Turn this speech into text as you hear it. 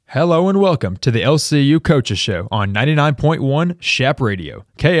Hello and welcome to the LCU Coaches Show on 99.1 SHAP Radio,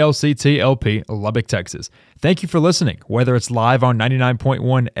 KLCT-LP, Lubbock, Texas. Thank you for listening, whether it's live on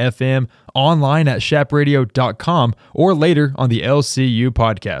 99.1 FM, online at shapradio.com, or later on the LCU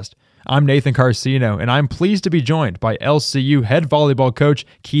podcast. I'm Nathan Carcino, and I'm pleased to be joined by LCU head volleyball coach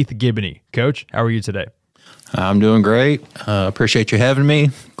Keith Giboney. Coach, how are you today? I'm doing great. Appreciate you having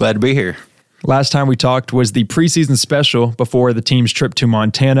me. Glad to be here. Last time we talked was the preseason special before the team's trip to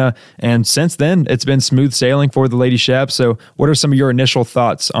Montana, and since then, it's been smooth sailing for the Lady Shap. So what are some of your initial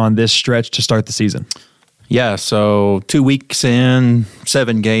thoughts on this stretch to start the season? Yeah, so 2 weeks in,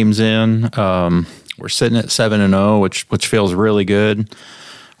 7 games in. We're sitting at 7-0, which feels really good.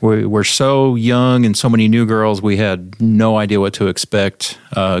 We're so young and so many new girls, we had no idea what to expect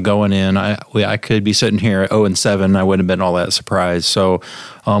going in. I could be sitting here at 0-7. I wouldn't have been all that surprised. So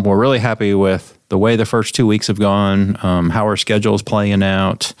we're really happy with the way the first 2 weeks have gone, how our schedule is playing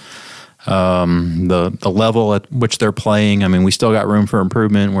out, the level at which they're playing. I mean, we still got room for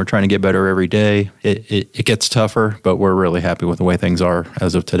improvement. We're trying to get better every day. It gets tougher, but we're really happy with the way things are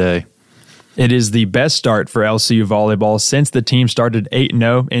as of today. It is the best start for LCU Volleyball since the team started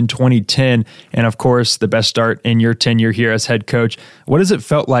 8-0 in 2010, and of course, the best start in your tenure here as head coach. What has it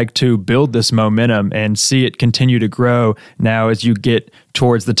felt like to build this momentum and see it continue to grow now as you get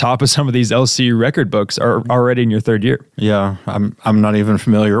towards the top of some of these LCU record books are already in your third year? Yeah, I'm not even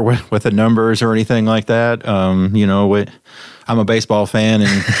familiar with the numbers or anything like that. I'm a baseball fan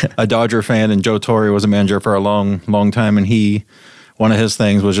and a Dodger fan, and Joe Torre was a manager for a long time, and one of his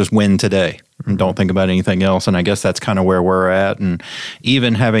things was just win today and don't think about anything else. And I guess that's kind of where we're at. And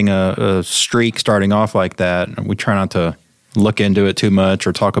even having a streak starting off like that, we try not to look into it too much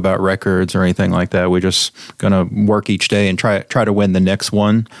or talk about records or anything like that. We're just going to work each day and try to win the next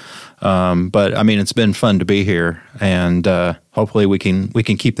one. But I mean, it's been fun to be here, and hopefully we can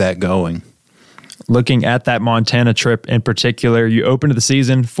keep that going. Looking at that Montana trip in particular, you opened the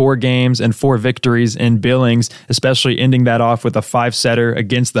season 4 games and 4 victories in Billings, especially ending that off with a 5-setter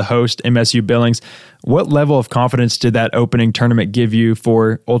against the host, MSU Billings. What level of confidence did that opening tournament give you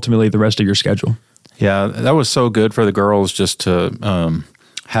for ultimately the rest of your schedule? Yeah, that was so good for the girls just to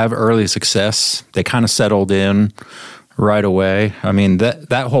have early success. They kind of settled in right away. I mean,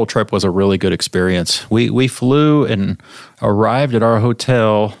 that whole trip was a really good experience. We flew and arrived at our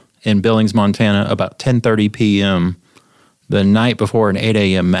hotel in Billings, Montana, about 10:30 p.m. the night before an 8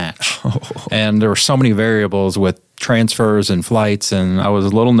 a.m. match. And there were so many variables with transfers and flights, and I was a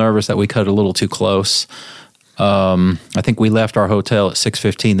little nervous that we cut a little too close. I think we left our hotel at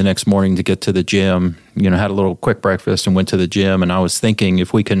 6:15 the next morning to get to the gym, had a little quick breakfast and went to the gym, and I was thinking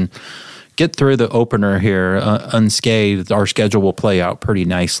if we can get through the opener here unscathed, our schedule will play out pretty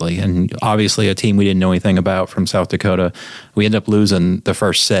nicely. And obviously a team we didn't know anything about from South Dakota, we ended up losing the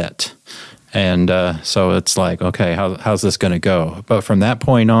first set. And so it's like, okay, how's this going to go? But from that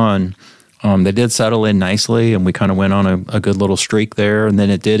point on, they did settle in nicely, and we kind of went on a good little streak there. And then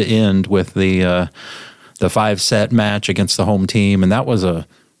it did end with the 5-set match against the home team. And it was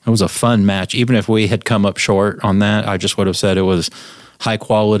a fun match. Even if we had come up short on that, I just would have said it was high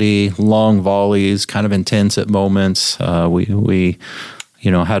quality, long volleys, kind of intense at moments. We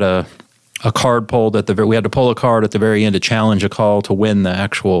had a card pulled we had to pull a card at the very end to challenge a call to win the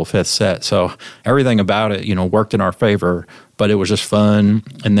actual 5th set. So everything about it, worked in our favor, but it was just fun.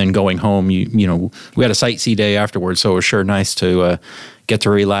 And then going home, we had a sightsee day afterwards, so it was sure nice to get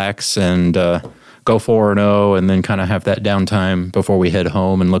to relax and go 4-0 and then kind of have that downtime before we head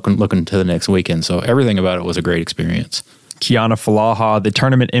home and looking to the next weekend. So everything about it was a great experience. Kiana Falaha, the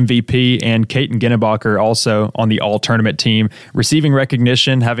tournament MVP, and Kaiten Ginnebacher also on the all-tournament team, receiving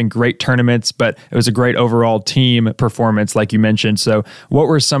recognition, having great tournaments, but it was a great overall team performance, like you mentioned. So what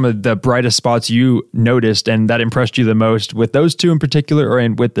were some of the brightest spots you noticed and that impressed you the most with those two in particular or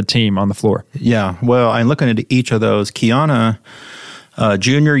with the team on the floor? Yeah, well, I'm looking at each of those. Kiana,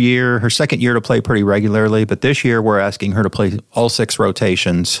 junior year, her second year to play pretty regularly, but this year we're asking her to play all 6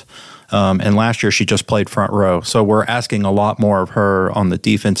 rotations. And last year she just played front row. So we're asking a lot more of her on the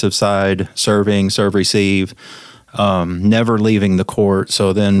defensive side, serving, serve, receive, never leaving the court.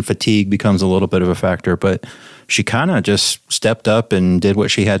 So then fatigue becomes a little bit of a factor. But she kind of just stepped up and did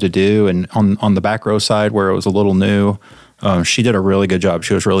what she had to do. And on the back row side where it was a little new, she did a really good job.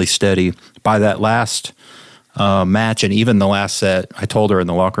 She was really steady. By that last match and even the last set, I told her in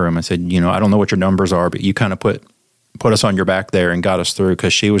the locker room, I said, I don't know what your numbers are, but you kind of put us on your back there and got us through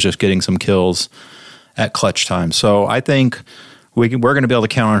because she was just getting some kills at clutch time. So I think we're going to be able to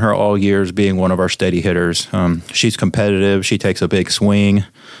count on her all year as being one of our steady hitters. She's competitive. She takes a big swing.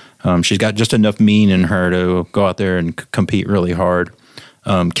 She's got just enough mean in her to go out there and compete really hard.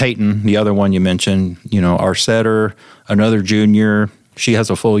 Caton, the other one you mentioned, our setter, another junior, she has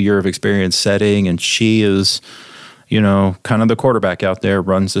a full year of experience setting, and she is, kind of the quarterback out there,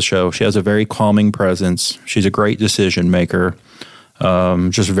 runs the show. She has a very calming presence. She's a great decision maker.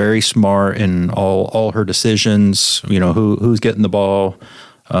 Just very smart in all her decisions, who's getting the ball,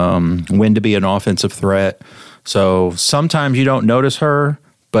 when to be an offensive threat. So sometimes you don't notice her,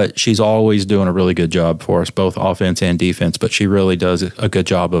 but she's always doing a really good job for us, both offense and defense. But she really does a good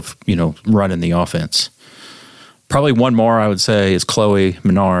job of, running the offense. Probably one more I would say is Chloe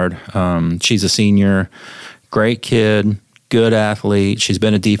Menard. She's a senior, great kid, good athlete. She's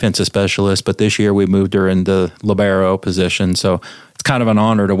been a defensive specialist, but this year we moved her in the libero position. So it's kind of an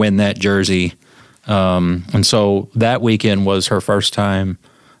honor to win that jersey. And so that weekend was her first time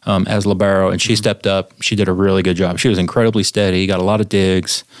as libero, and she stepped up. She did a really good job. She was incredibly steady, got a lot of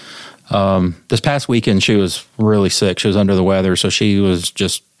digs. This past weekend, she was really sick. She was under the weather, so she was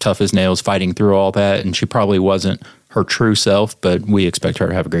just tough as nails fighting through all that, and she probably wasn't her true self, but we expect her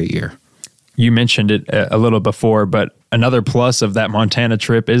to have a great year. You mentioned it a little before, but another plus of that Montana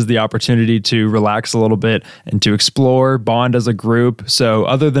trip is the opportunity to relax a little bit and to explore, bond as a group. So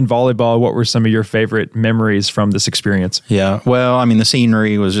other than volleyball, what were some of your favorite memories from this experience? Yeah, well, the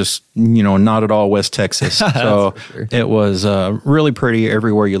scenery was just, not at all West Texas. So sure. It was really pretty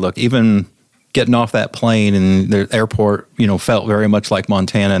everywhere you look. Even getting off that plane, and the airport, felt very much like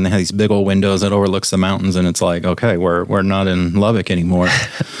Montana, and they had these big old windows that overlooks the mountains, and it's like, okay, we're not in Lubbock anymore.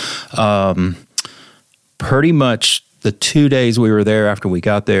 Pretty much the 2 days we were there after we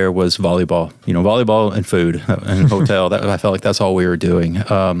got there was volleyball, volleyball and food and hotel. That I felt like that's all we were doing.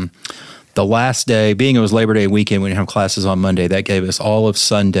 The last day, being it was Labor Day weekend, we didn't have classes on Monday. That gave us all of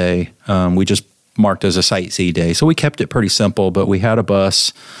Sunday. We just marked as a sightsee day. So we kept it pretty simple, but we had a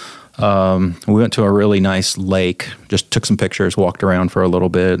bus. We went to a really nice lake, just took some pictures, walked around for a little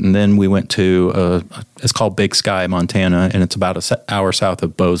bit, and then we went to, it's called Big Sky, Montana, and it's about an hour south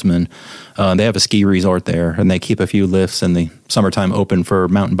of Bozeman. They have a ski resort there, and they keep a few lifts in the summertime open for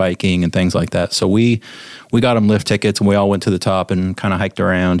mountain biking and things like that. So we got them lift tickets, and we all went to the top and kind of hiked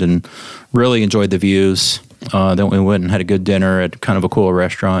around and really enjoyed the views. Then we went and had a good dinner at kind of a cool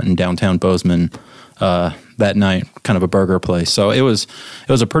restaurant in downtown Bozeman that night, kind of a burger place. So it was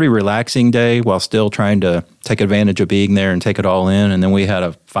a pretty relaxing day while still trying to take advantage of being there and take it all in. And then we had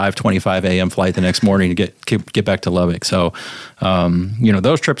a 5:25 a.m. flight the next morning to get back to Lubbock. So,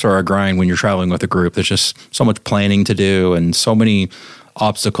 those trips are a grind when you're traveling with a group. There's just so much planning to do and so many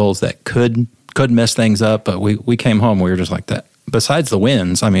obstacles that could mess things up. But we came home, we were just like that. Besides the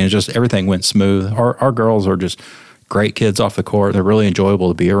wins, it just everything went smooth. Our girls are just great kids off the court. They're really enjoyable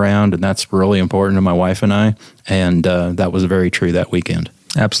to be around, and that's really important to my wife and I, and that was very true that weekend.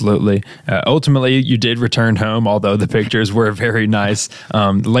 Absolutely. Ultimately, you did return home, although the pictures were very nice.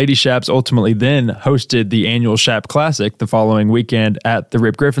 The Lady Shaps ultimately then hosted the annual Shap Classic the following weekend at the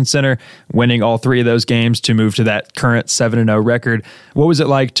Rip Griffin Center, winning all three of those games to move to that current 7-0 record. What was it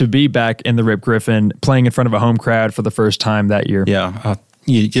like to be back in the Rip Griffin, playing in front of a home crowd for the first time that year? Yeah,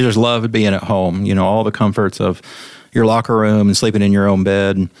 you just love being at home, all the comforts of your locker room and sleeping in your own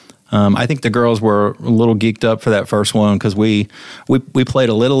bed. I think the girls were a little geeked up for that first one because we played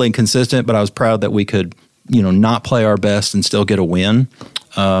a little inconsistent, but I was proud that we could, not play our best and still get a win.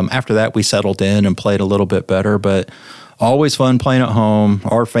 After that, we settled in and played a little bit better, but always fun playing at home.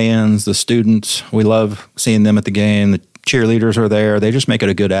 Our fans, the students, we love seeing them at the game. The cheerleaders are there. They just make it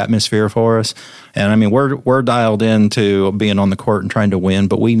a good atmosphere for us. And we're dialed into being on the court and trying to win,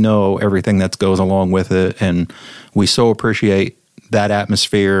 but we know everything that goes along with it. And we so appreciate that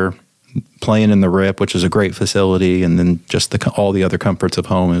atmosphere, playing in the Rip, which is a great facility. And then just all the other comforts of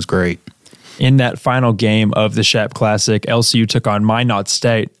home is great. In that final game of the Shap Classic, LCU took on Minot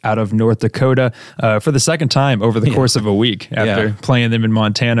State out of North Dakota for the second time over the course of a week after playing them in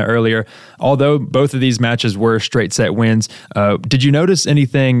Montana earlier. Although both of these matches were straight set wins, did you notice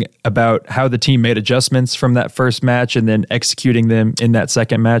anything about how the team made adjustments from that first match and then executing them in that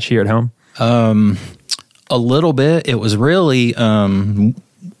second match here at home? A little bit. It was really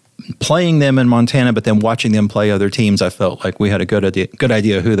playing them in Montana, but then watching them play other teams, I felt like we had a good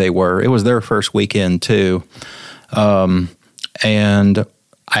idea who they were. It was their first weekend too. And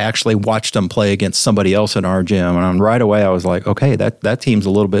I actually watched them play against somebody else in our gym. And right away I was like, okay, that team's a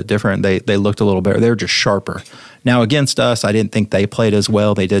little bit different. They looked a little better. They were just sharper. Now against us, I didn't think they played as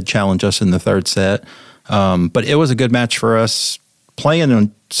well. They did challenge us in the third set. But it was a good match for us. Playing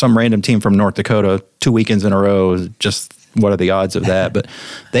on some random team from North Dakota 2 weekends in a row is just, what are the odds of that? But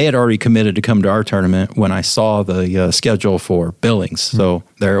they had already committed to come to our tournament when I saw the schedule for Billings. So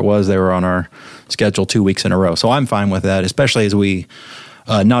there it was. They were on our schedule 2 weeks in a row. So I'm fine with that, especially as we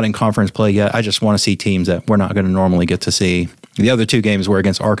not in conference play yet. I just want to see teams that we're not going to normally get to see. The other 2 games were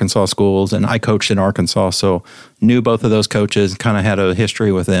against Arkansas schools, and I coached in Arkansas, so knew both of those coaches, kind of had a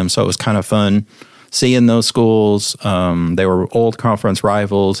history with them, so it was kind of fun seeing those schools. They were old conference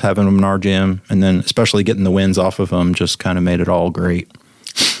rivals, having them in our gym, and then especially getting the wins off of them just kind of made it all great.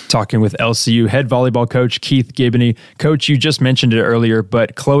 Talking with LCU head volleyball coach Keith Giboney. Coach, you just mentioned it earlier,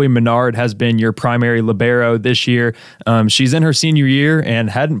 but Chloe Menard has been your primary libero this year. She's in her senior year and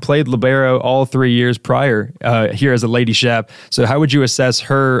hadn't played libero all 3 years prior here as a Lady Shap. So how would you assess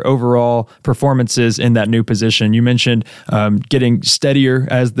her overall performances in that new position? You mentioned getting steadier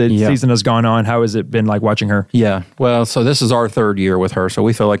as the season has gone on. How has it been like watching her? Yeah, well, so this is our 3rd year with her, so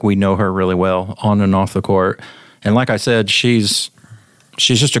we feel like we know her really well on and off the court. And like I said, she's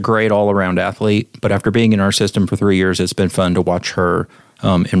just a great all-around athlete, but after being in our system for 3 years, it's been fun to watch her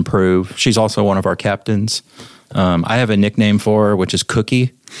improve. She's also one of our captains. I have a nickname for her, which is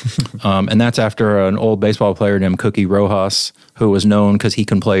Cookie, and that's after an old baseball player named Cookie Rojas, who was known because he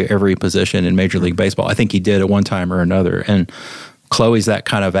can play every position in Major League Baseball. I think he did at one time or another, and Chloe's that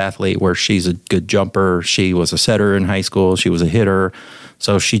kind of athlete where she's a good jumper. She was a setter in high school. She was a hitter.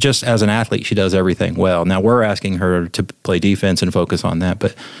 So she just, as an athlete, she does everything well. Now we're asking her to play defense and focus on that,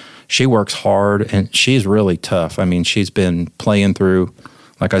 but she works hard and she's really tough. I mean, she's been playing through,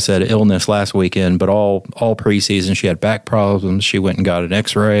 like I said, illness last weekend, but all preseason she had back problems. She went and got an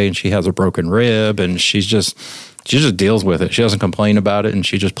x-ray and she has a broken rib, and she just deals with it. She doesn't complain about it, and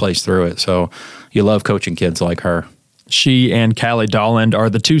she just plays through it. So you love coaching kids like her. She and Callie Dolland are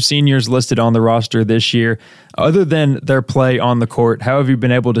the 2 seniors listed on the roster this year. Other than their play on the court, how have you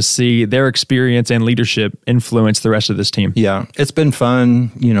been able to see their experience and leadership influence the rest of this team? Yeah, it's been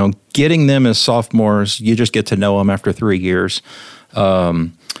fun. You know, getting them as sophomores, you just get to know them after 3 years.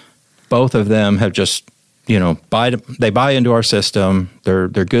 Both of them have just, they buy into our system. They're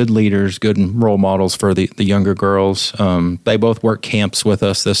good leaders, good role models for the younger girls. They both work camps with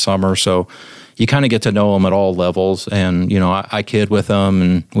us this summer, so you kind of get to know them at all levels. And, I kid with them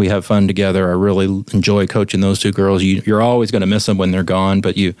and we have fun together. I really enjoy coaching those 2 girls. You're always going to miss them when they're gone,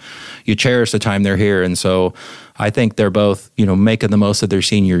 but you cherish the time they're here. And so I think they're both, making the most of their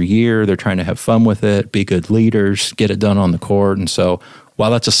senior year. They're trying to have fun with it, be good leaders, get it done on the court. And so while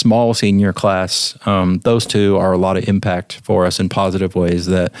that's a small senior class, those 2 are a lot of impact for us in positive ways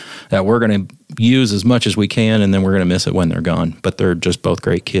that we're going to use as much as we can, and then we're going to miss it when they're gone. But they're just both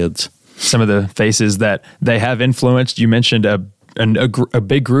great kids. Some of the faces that they have influenced, you mentioned a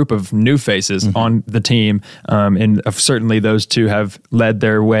big group of new faces on the team, and certainly those 2 have led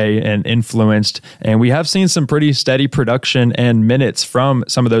their way and influenced. And we have seen some pretty steady production and minutes from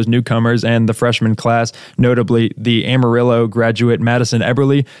some of those newcomers and the freshman class, notably the Amarillo graduate Madison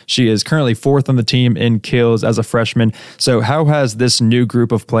Eberly. She is currently 4th on the team in kills as a freshman. So how has this new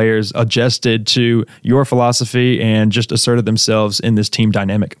group of players adjusted to your philosophy and just asserted themselves in this team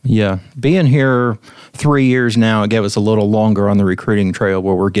dynamic? Yeah, being here 3 years now, it gave us a little longer on the recruiting trail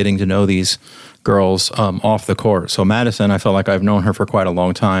where we're getting to know these girls off the court. So Madison, I feel like I've known her for quite a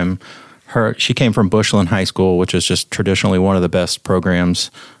long time. She came from Bushland High School, which is just traditionally one of the best programs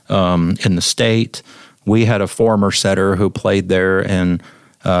in the state. We had a former setter who played there, and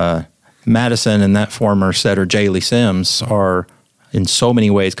Madison and that former setter, Jaylee Sims, are in so many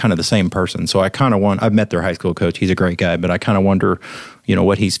ways kind of the same person. So I've met their high school coach. He's a great guy, but I kind of wonder,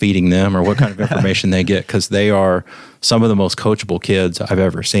 what he's feeding them or what kind of information they get, because they are some of the most coachable kids I've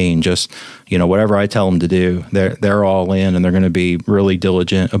ever seen. Just, whatever I tell them to do, they're all in, and they're going to be really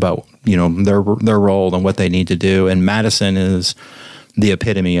diligent about, their role and what they need to do. And Madison is the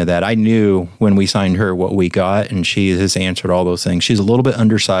epitome of that. I knew when we signed her what we got, and she has answered all those things. She's a little bit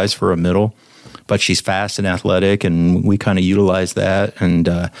undersized for a middle, but she's fast and athletic, and we kind of utilize that.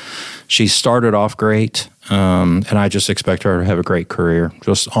 And she started off great, and I just expect her to have a great career.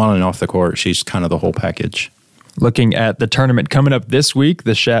 Just on and off the court, she's kind of the whole package. Looking at the tournament coming up this week,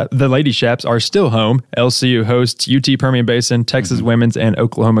 the Lady Shaps are still home. LCU hosts UT Permian Basin, Texas Women's, and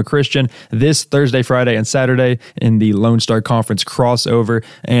Oklahoma Christian this Thursday, Friday, and Saturday in the Lone Star Conference crossover.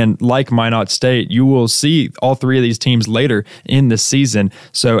 And like Minot State, you will see all 3 of these teams later in the season.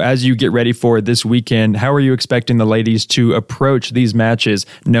 So as you get ready for this weekend, how are you expecting the ladies to approach these matches,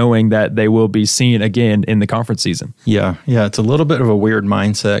 knowing that they will be seen again in the conference season? Yeah, it's a little bit of a weird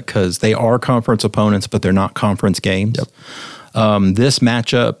mindset because they are conference opponents, but they're not conference games. Yep. This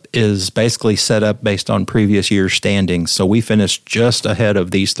matchup is basically set up based on previous year's standings. So we finished just ahead of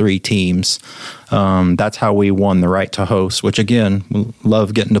these 3 teams. That's how we won the right to host, which again,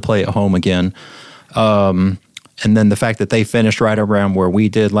 love getting to play at home again. And then the fact that they finished right around where we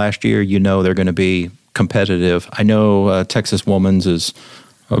did last year, they're going to be competitive. I know Texas Women's is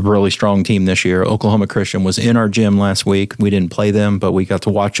a really strong team this year. Oklahoma Christian was in our gym last week. We didn't play them, but we got to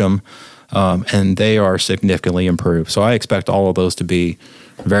watch them, and they are significantly improved. So I expect all of those to be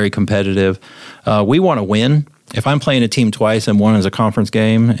very competitive. We want to win. If I'm playing a team twice and one is a conference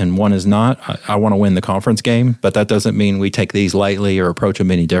game and one is not, I want to win the conference game, but that doesn't mean we take these lightly or approach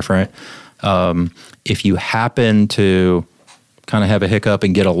them any different. If you happen to kind of have a hiccup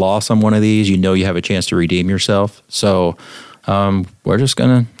and get a loss on one of these, you have a chance to redeem yourself. So we're just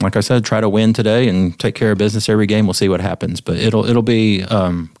going to, like I said, try to win today and take care of business every game. We'll see what happens, but it'll be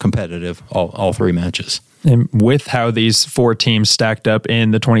competitive, all three matches. And with how these four teams stacked up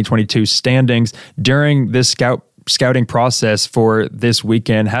in the 2022 standings during this scouting process for this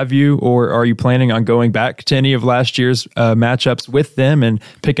weekend, have you or are you planning on going back to any of last year's matchups with them and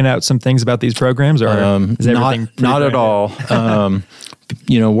picking out some things about these programs? Or is everything not at all?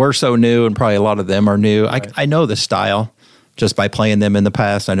 We're so new, and probably a lot of them are new. Right. I know the style just by playing them in the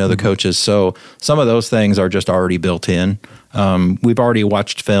past. I know the coaches, so some of those things are just already built in. We've already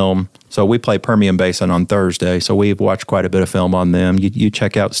watched film. So we play Permian Basin on Thursday, so we've watched quite a bit of film on them. You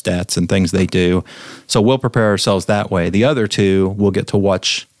check out stats and things they do. So we'll prepare ourselves that way. The other two, we'll get to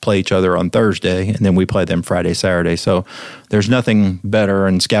play each other on Thursday, and then we play them Friday, Saturday. So there's nothing better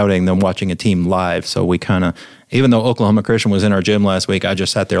in scouting than watching a team live. So we kind of, even though Oklahoma Christian was in our gym last week, I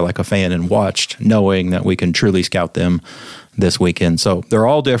just sat there like a fan and watched, knowing that we can truly scout them this weekend. So they're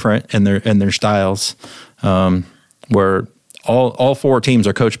all different in their styles. Where all four teams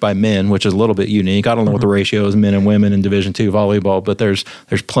are coached by men, which is a little bit unique. I don't know what the ratio is, men and women in Division II volleyball, but there's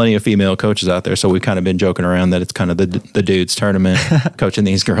plenty of female coaches out there. So we've kind of been joking around that it's kind of the dudes tournament, coaching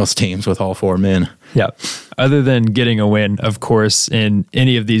these girls teams with all four men. Yeah. Other than getting a win, of course, in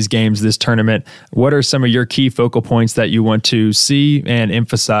any of these games, this tournament, what are some of your key focal points that you want to see and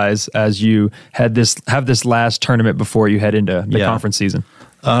emphasize as you have this last tournament before you head into the conference season?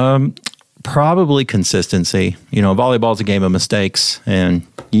 Probably consistency. Volleyball's a game of mistakes, and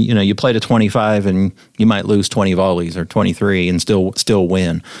you play to 25 and you might lose 20 volleys or 23 and still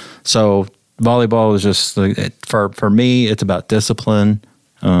win. So volleyball is just, for me, it's about discipline,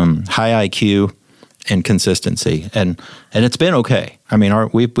 high IQ, and consistency. And it's been okay. I mean,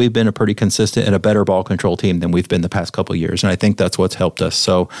 we've been a pretty consistent and a better ball control team than we've been the past couple of years, and I think that's what's helped us.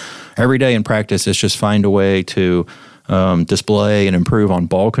 So every day in practice, it's just find a way to display and improve on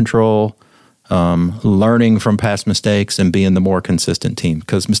ball control, learning from past mistakes and being the more consistent team,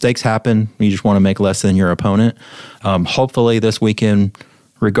 because mistakes happen. You just want to make less than your opponent. Hopefully this weekend,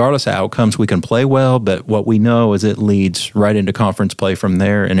 regardless of outcomes, we can play well, but what we know is it leads right into conference play from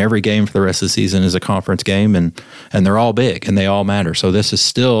there, and every game for the rest of the season is a conference game, and they're all big and they all matter. So this is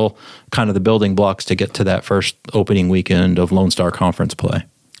still kind of the building blocks to get to that first opening weekend of Lone Star Conference play.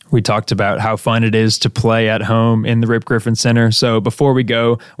 We talked about how fun it is to play at home in the Rip Griffin Center. So before we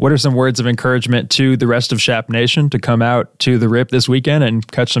go, what are some words of encouragement to the rest of Shap Nation to come out to the Rip this weekend and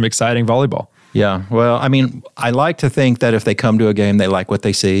catch some exciting volleyball? Yeah, well, I mean, I like to think that if they come to a game, they like what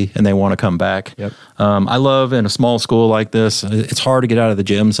they see and they want to come back. Yep. I love in a small school like this, it's hard to get out of the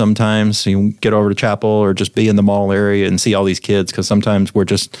gym sometimes. You get over to Chapel or just be in the mall area and see all these kids, because sometimes we're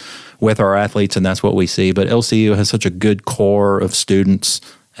just with our athletes and that's what we see. But LCU has such a good core of students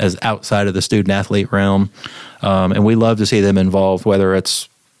as outside of the student-athlete realm. And we love to see them involved, whether it's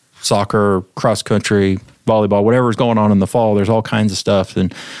soccer, cross-country, volleyball, whatever's going on in the fall. There's all kinds of stuff.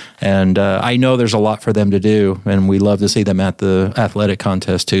 And I know there's a lot for them to do, and we love to see them at the athletic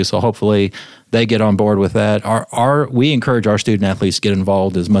contest too. So hopefully they get on board with that. We encourage our student-athletes to get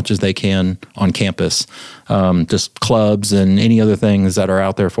involved as much as they can on campus, just clubs and any other things that are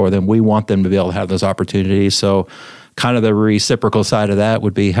out there for them. We want them to be able to have those opportunities. So kind of the reciprocal side of that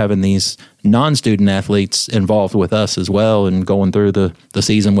would be having these non-student athletes involved with us as well and going through the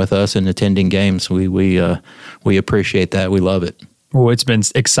season with us and attending games. We appreciate that. We love it. Well, it's been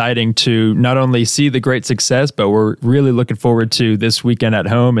exciting to not only see the great success, but we're really looking forward to this weekend at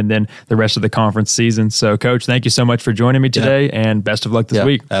home and then the rest of the conference season. So, Coach, thank you so much for joining me today, and best of luck this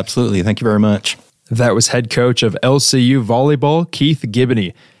week. Absolutely. Thank you very much. That was head coach of LCU Volleyball, Keith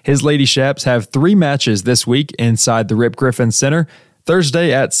Giboney. His Lady Shaps have 3 matches this week inside the Rip Griffin Center.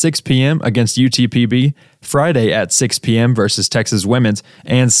 Thursday at 6 p.m. against UTPB, Friday at 6 p.m. versus Texas Women's,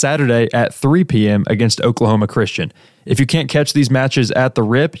 and Saturday at 3 p.m. against Oklahoma Christian. If you can't catch these matches at the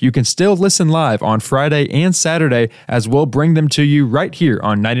Rip, you can still listen live on Friday and Saturday, as we'll bring them to you right here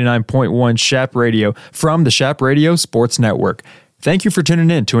on 99.1 Shap Radio from the Shap Radio Sports Network. Thank you for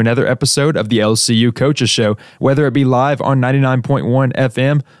tuning in to another episode of the LCU Coaches Show, whether it be live on 99.1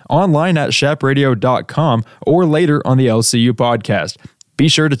 FM, online at shapradio.com, or later on the LCU podcast. Be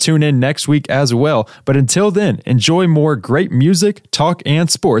sure to tune in next week as well. But until then, enjoy more great music, talk, and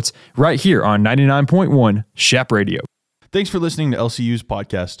sports right here on 99.1 Shap Radio. Thanks for listening to LCU's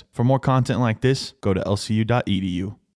podcast. For more content like this, go to lcu.edu.